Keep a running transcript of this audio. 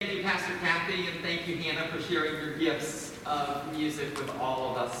Pastor Kathy, and thank you, Hannah, for sharing your gifts of music with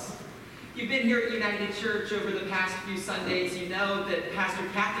all of us. If you've been here at United Church over the past few Sundays, you know that Pastor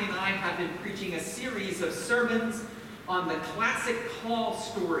Kathy and I have been preaching a series of sermons on the classic call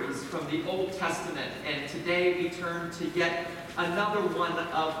stories from the Old Testament. And today we turn to yet another one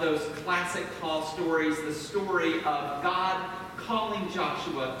of those classic call stories, the story of God calling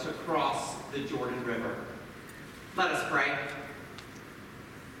Joshua to cross the Jordan River. Let us pray.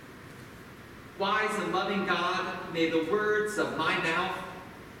 Wise and loving God, may the words of my mouth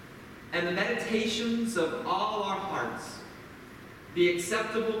and the meditations of all our hearts be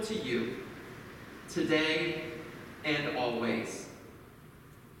acceptable to you today and always.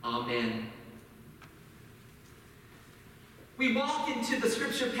 Amen. We walk into the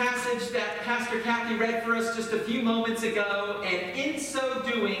scripture passage that Pastor Kathy read for us just a few moments ago, and in so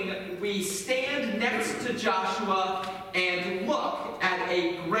doing, we stand next to Joshua and look at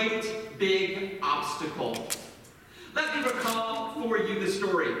a great big obstacle. Let me recall for you the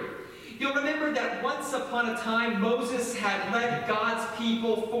story. You'll remember that once upon a time, Moses had led God's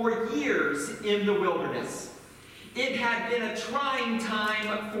people for years in the wilderness. It had been a trying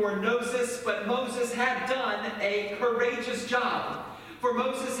time for Moses, but Moses had done a courageous job. For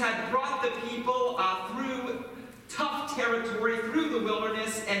Moses had brought the people through tough territory, through the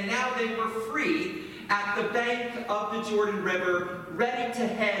wilderness, and now they were free at the bank of the Jordan River, ready to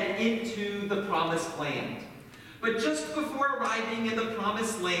head into the promised land. But just before arriving in the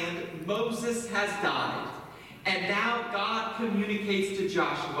promised land, Moses has died. And now God communicates to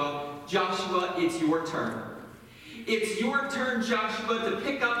Joshua, Joshua, it's your turn. It's your turn, Joshua, to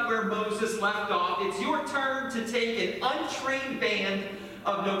pick up where Moses left off. It's your turn to take an untrained band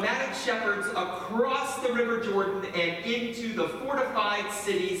of nomadic shepherds across the River Jordan and into the fortified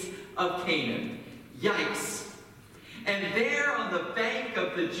cities of Canaan. Yikes. And there on the bank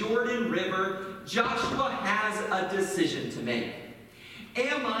of the Jordan River, Joshua has a decision to make.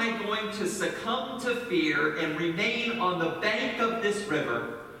 Am I going to succumb to fear and remain on the bank of this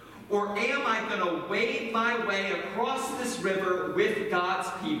river? Or am I going to wade my way across this river with God's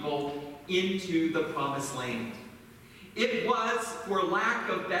people into the promised land? It was, for lack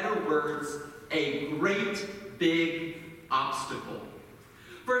of better words, a great big obstacle.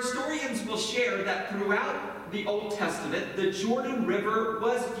 For historians will share that throughout the Old Testament, the Jordan River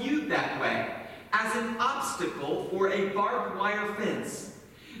was viewed that way, as an obstacle for a barbed wire fence.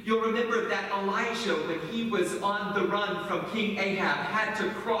 You'll remember that Elijah, when he was on the run from King Ahab, had to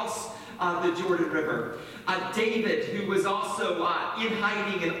cross the Jordan River. David, who was also in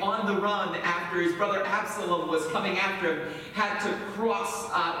hiding and on the run after his brother Absalom was coming after him, had to cross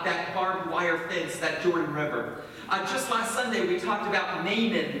that barbed wire fence, that Jordan River. Just last Sunday, we talked about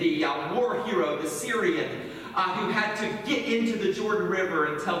Naaman, the war hero, the Syrian, who had to get into the Jordan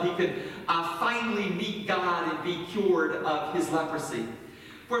River until he could finally meet God and be cured of his leprosy.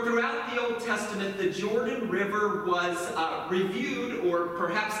 For throughout the Old Testament, the Jordan River was reviewed, or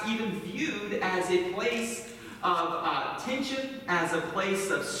perhaps even viewed, as a place of tension, as a place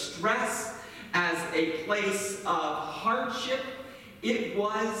of stress, as a place of hardship. It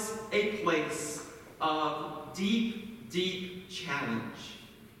was a place of deep, deep challenge.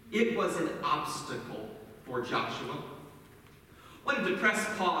 It was an obstacle for Joshua. I wanted to press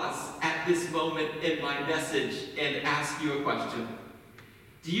pause at this moment in my message and ask you a question.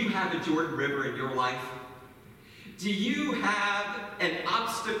 Do you have a Jordan River in your life? Do you have an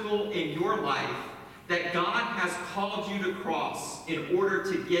obstacle in your life that God has called you to cross in order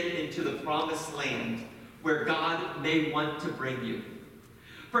to get into the promised land where God may want to bring you?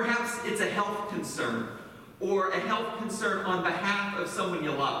 Perhaps it's a health concern, or a health concern on behalf of someone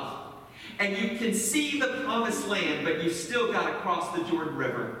you love. And you can see the promised land, but you've still got to cross the Jordan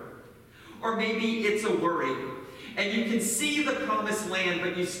River. Or maybe it's a worry, and you can see the promised land,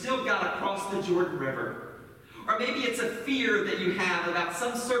 but you've still got to cross the Jordan River. Or maybe it's a fear that you have about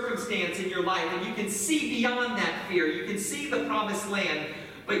some circumstance in your life, and you can see beyond that fear. You can see the promised land,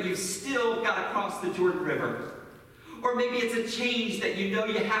 but you've still got to cross the Jordan River. Or maybe it's a change that you know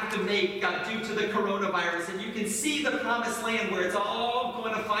you have to make due to the coronavirus, and you can see the promised land where it's all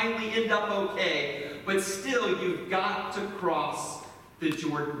going to finally end up okay, but still you've got to cross the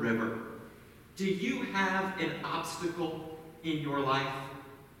Jordan River. Do you have an obstacle in your life?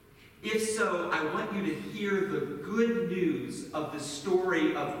 If so, I want you to hear the good news of the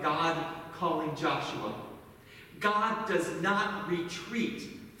story of God calling Joshua. God does not retreat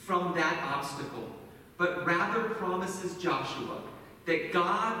from that obstacle, but rather promises Joshua that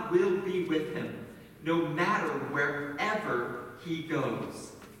God will be with him no matter wherever he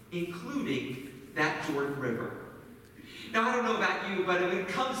goes, including that Jordan River. Now, I don't know about you, but when it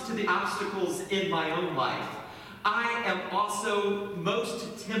comes to the obstacles in my own life, I am also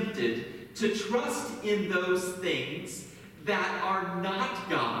most tempted to trust in those things that are not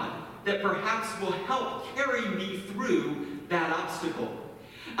God, that perhaps will help carry me through that obstacle.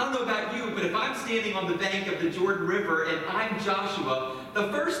 I don't know about you, but if I'm standing on the bank of the Jordan River and I'm Joshua, the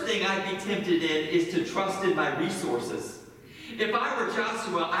first thing I'd be tempted in is to trust in my resources. If I were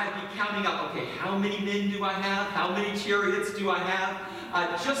Joshua, I'd be counting up, okay, how many men do I have? How many chariots do I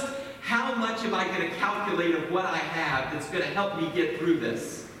have? Just how much am I going to calculate of what I have that's going to help me get through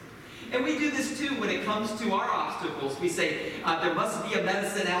this? And we do this too when it comes to our obstacles. We say, there must be a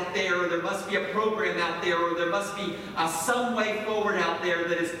medicine out there, or there must be a program out there, or there must be some way forward out there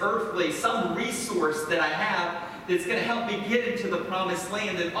that is earthly, some resource that I have that's going to help me get into the promised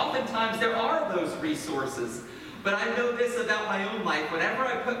land. And oftentimes there are those resources. But I know this about my own life. Whenever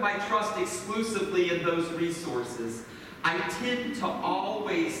I put my trust exclusively in those resources, I tend to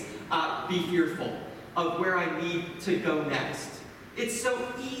always be fearful of where I need to go next. It's so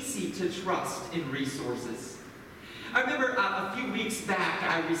easy to trust in resources. I remember a few weeks back,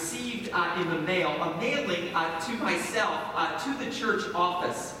 I received in the mail a mailing to myself, to the church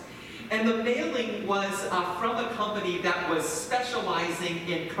office. And the mailing was from a company that was specializing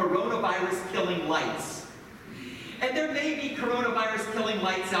in coronavirus-killing lights. And there may be coronavirus-killing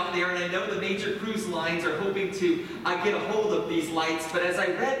lights out there, and I know the major cruise lines are hoping to get a hold of these lights, but as I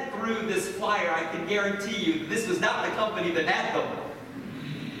read through this flyer, I can guarantee you this was not the company that had them.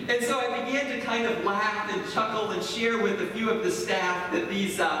 And so I began to kind of laugh and chuckle and share with a few of the staff that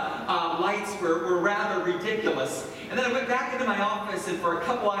these lights were rather ridiculous. And then I went back into my office, and for a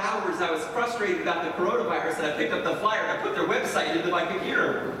couple of hours I was frustrated about the coronavirus, and I picked up the flyer and I put their website into my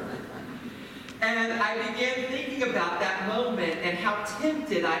computer. And I began thinking about that moment and how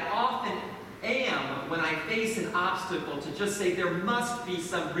tempted I often am when I face an obstacle to just say there must be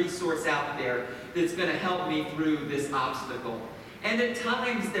some resource out there that's going to help me through this obstacle. And at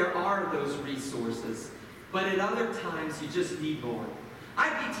times there are those resources, but at other times you just need more.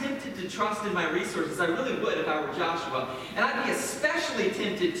 I'd be tempted to trust in my resources. I really would if I were Joshua. And I'd be especially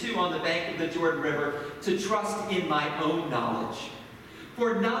tempted too on the bank of the Jordan River to trust in my own knowledge.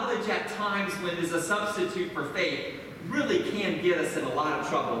 For knowledge at times when it's a substitute for faith really can get us in a lot of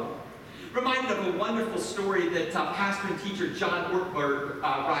trouble. Reminded of a wonderful story that pastor and teacher John Ortberg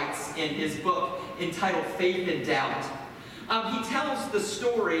writes in his book entitled Faith and Doubt. He tells the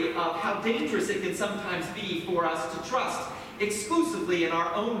story of how dangerous it can sometimes be for us to trust exclusively in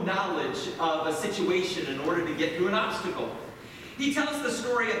our own knowledge of a situation in order to get through an obstacle. He tells the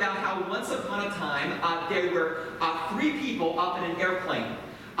story about how once upon a time there were 3 people up in an airplane.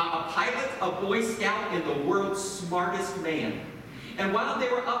 A pilot, a Boy Scout, and the world's smartest man. And while they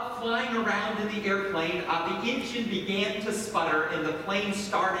were up flying around in the airplane, the engine began to sputter and the plane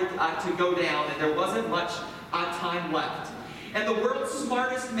started to go down, and there wasn't much time left. And the world's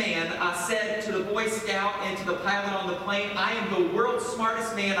smartest man said to the Boy Scout and to the pilot on the plane, I am the world's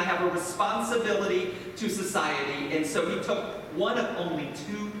smartest man. I have a responsibility to society. And so he took one of only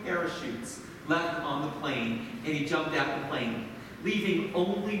 2 parachutes left on the plane, and he jumped out of the plane, leaving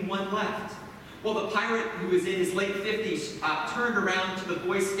only one left. Well, the pilot, who was in his late 50s, turned around to the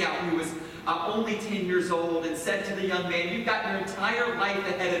Boy Scout, who was only 10 years old, and said to the young man, you've got your entire life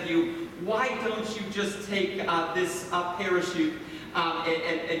ahead of you. Why don't you just take this parachute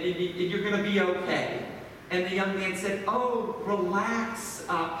and you're going to be okay? And the young man said, oh, relax,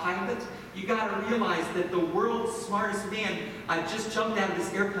 pilot. You got to realize that the world's smartest man just jumped out of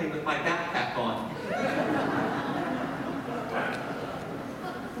this airplane with my backpack on.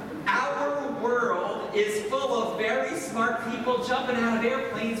 Our world is full of very smart people jumping out of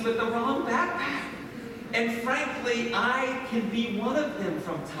airplanes with the wrong backpack. And frankly, I can be one of them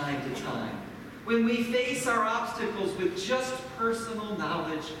from time to time. When we face our obstacles with just personal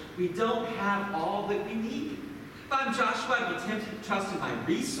knowledge, we don't have all that we need. If I'm Joshua, I'd be tempted to trust in my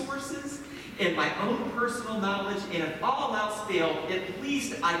resources, in my own personal knowledge, and if all else failed, at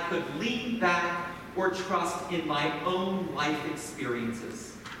least I could lean back or trust in my own life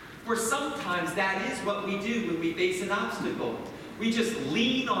experiences. For sometimes that is what we do when we face an obstacle. We just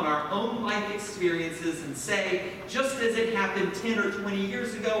lean on our own life experiences and say, just as it happened 10 or 20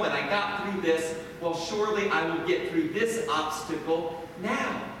 years ago and I got through this, well, surely I will get through this obstacle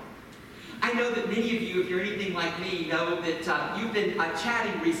now. I know that many of you, if you're anything like me, know that you've been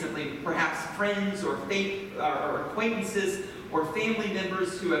chatting recently, perhaps friends or acquaintances or family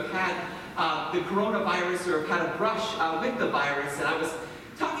members who have had the coronavirus or have had a brush with the virus. And I was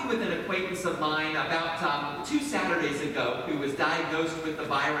talking with an acquaintance of mine about 2 Saturdays ago who was diagnosed with the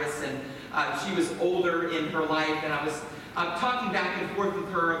virus, and she was older in her life, and I was talking back and forth with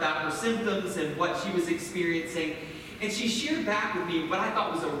her about her symptoms and what she was experiencing. And she shared back with me what I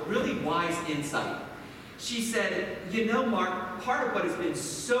thought was a really wise insight. She said, you know, Mark, part of what has been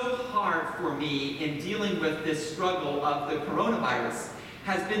so hard for me in dealing with this struggle of the coronavirus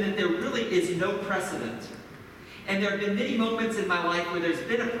has been that there really is no precedent. And there have been many moments in my life where there's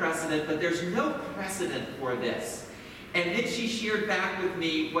been a precedent, but there's no precedent for this. And then she shared back with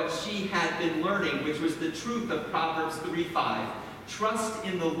me what she had been learning, which was the truth of Proverbs 3:5. Trust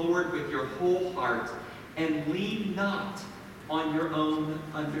in the Lord with your whole heart and lean not on your own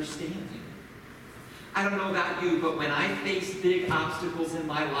understanding. I don't know about you, but when I face big obstacles in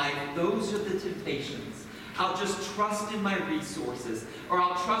my life, those are the temptations. I'll just trust in my resources, or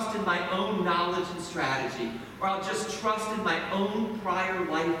I'll trust in my own knowledge and strategy, or I'll just trust in my own prior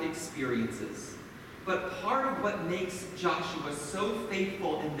life experiences. But part of what makes Joshua so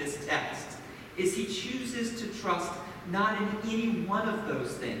faithful in this text is he chooses to trust not in any one of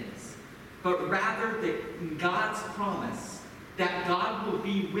those things, but rather that God's promise that God will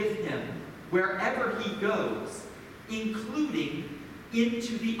be with him wherever he goes, including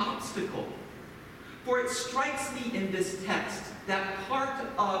into the obstacle. For it strikes me in this text that part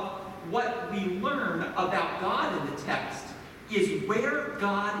of what we learn about God in the text is where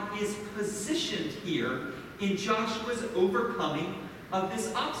God is positioned here in Joshua's overcoming of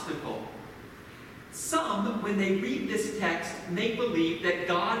this obstacle. Some, when they read this text, may believe that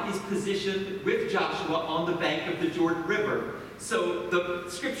God is positioned with Joshua on the bank of the Jordan River. So the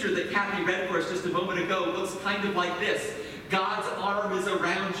scripture that Kathy read for us just a moment ago looks kind of like this. God's arm is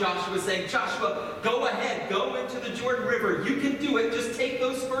around Joshua saying, Joshua, go ahead, go into the Jordan River. You can do it. Just take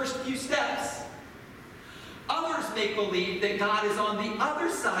those first few steps. Others may believe that God is on the other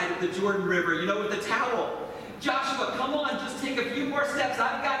side of the Jordan River, with the towel. Joshua, come on, just take a few more steps.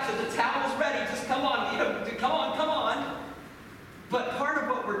 I've got you. The towel's ready. Just come on, come on. But part of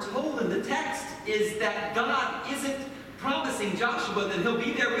what we're told in the text is that God isn't promising Joshua that he'll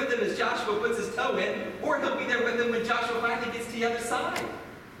be there with him as Joshua puts his toe in, or he'll be there with him when Joshua finally gets to the other side.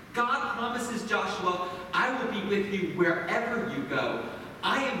 God promises Joshua, I will be with you wherever you go.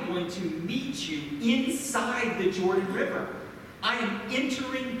 I am going to meet you inside the Jordan River. I am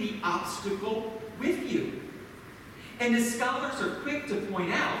entering the obstacle with you. And as scholars are quick to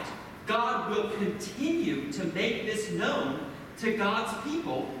point out, God will continue to make this known to God's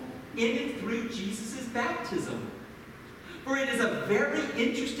people in and through Jesus' baptism. For it is very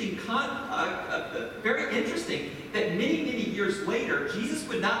interesting that many years later, Jesus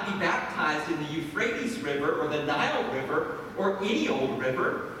would not be baptized in the Euphrates River or the Nile River or any old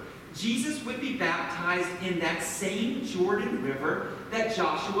river. Jesus would be baptized in that same Jordan River that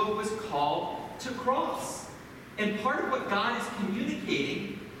Joshua was called to cross. And part of what God is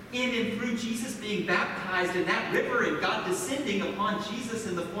communicating in and through Jesus being baptized in that river and God descending upon Jesus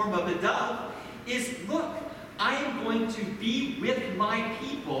in the form of a dove is, look, I am going to be with my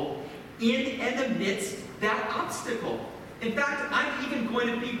people in and amidst that obstacle. In fact, I'm even going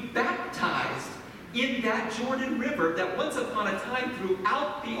to be baptized in that Jordan River that once upon a time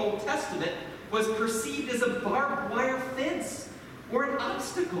throughout the Old Testament was perceived as a barbed wire fence or an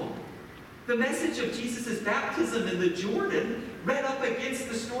obstacle. The message of Jesus' baptism in the Jordan, read up against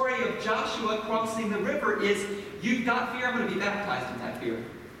the story of Joshua crossing the river, is, you've got fear, I'm going to be baptized in that fear.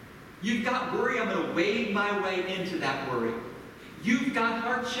 You've got worry, I'm going to wade my way into that worry. You've got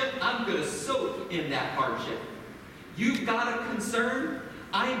hardship, I'm going to soak in that hardship. You've got a concern,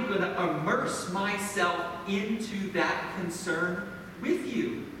 I'm going to immerse myself into that concern with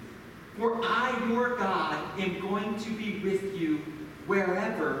you. For I, your God, am going to be with you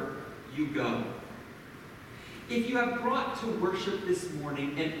wherever you go. If you have brought to worship this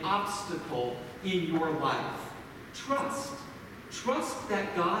morning an obstacle in your life, trust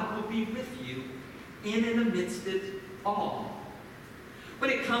that God will be with you in and amidst it all. When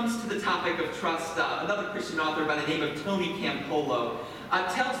it comes to the topic of trust, another Christian author by the name of Tony Campolo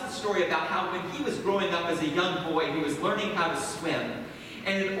tells the story about how when he was growing up as a young boy, he was learning how to swim.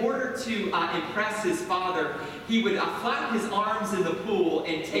 And in order to impress his father, he would flap his arms in the pool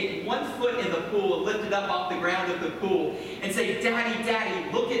and take one foot in the pool and lift it up off the ground of the pool and say, Daddy,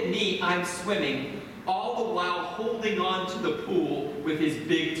 Daddy, look at me, I'm swimming, all the while holding on to the pool with his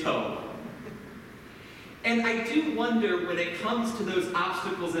big toe. And I do wonder, when it comes to those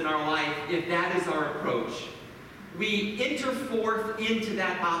obstacles in our life, if that is our approach. We enter forth into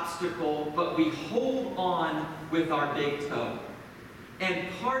that obstacle, but we hold on with our big toe. And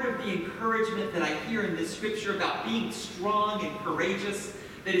part of the encouragement that I hear in this scripture about being strong and courageous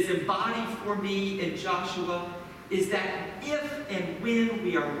that is embodied for me in Joshua is that if and when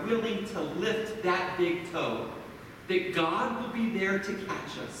we are willing to lift that big toe, that God will be there to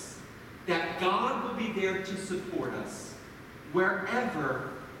catch us, that God will be there to support us wherever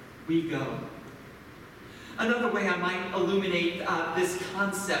we go. Another way I might illuminate this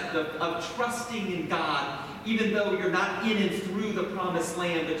concept of trusting in God, even though you're not in and through the promised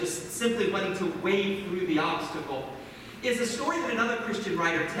land, but just simply wanting to wade through the obstacle, is a story that another Christian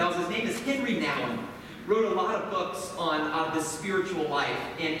writer tells. His name is Henry Nouwen. Wrote a lot of books on the spiritual life.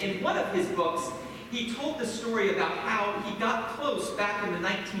 And in one of his books, he told the story about how he got close back in the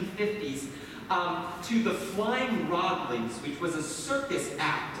 1950s to the Flying Rodleys, which was a circus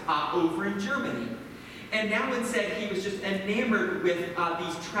act over in Germany. And Nouwen said he was just enamored with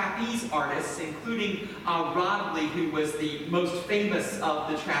these trapeze artists, including Rodley, who was the most famous of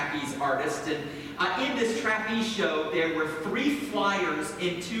the trapeze artists. And in this trapeze show, there were 3 flyers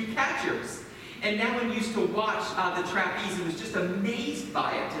and 2 catchers. And Nouwen used to watch the trapeze and was just amazed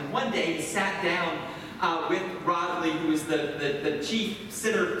by it. And one day he sat down with Rodley, who was the chief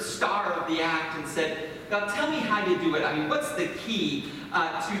center star of the act, and said, "Now tell me how you do it. I mean, what's the key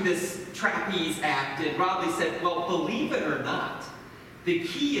to this trapeze act?" And Rodley said, "Well, believe it or not, the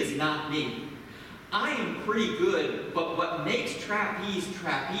key is not me. I am pretty good, but what makes trapeze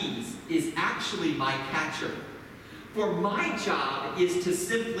trapeze is actually my catcher. For my job is to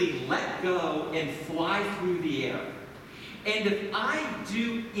simply let go and fly through the air. And if I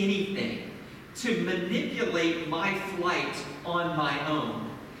do anything to manipulate my flight on my own,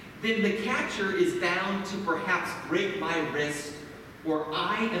 then the catcher is bound to perhaps break my wrist, or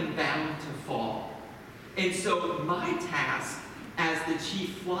I am bound to fall. And so my task as the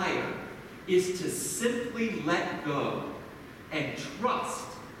chief flyer is to simply let go and trust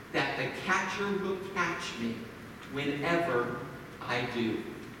that the catcher will catch me whenever I do."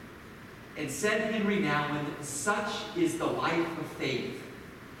 And said Henry Nouwen, such is the life of faith.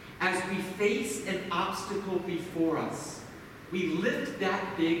 As we face an obstacle before us, we lift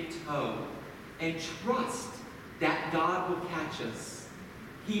that big toe and trust that God will catch us.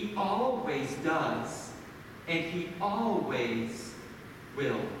 He always does, and He always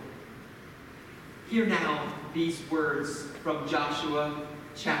will. Hear now these words from Joshua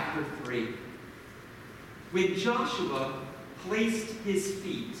chapter 3. When Joshua placed his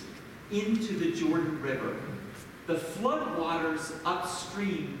feet into the Jordan River, the flood waters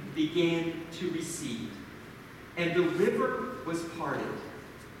upstream began to recede, and the river was parted,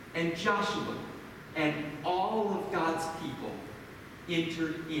 and Joshua and all of God's people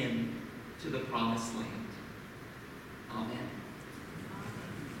entered into the promised land. Amen.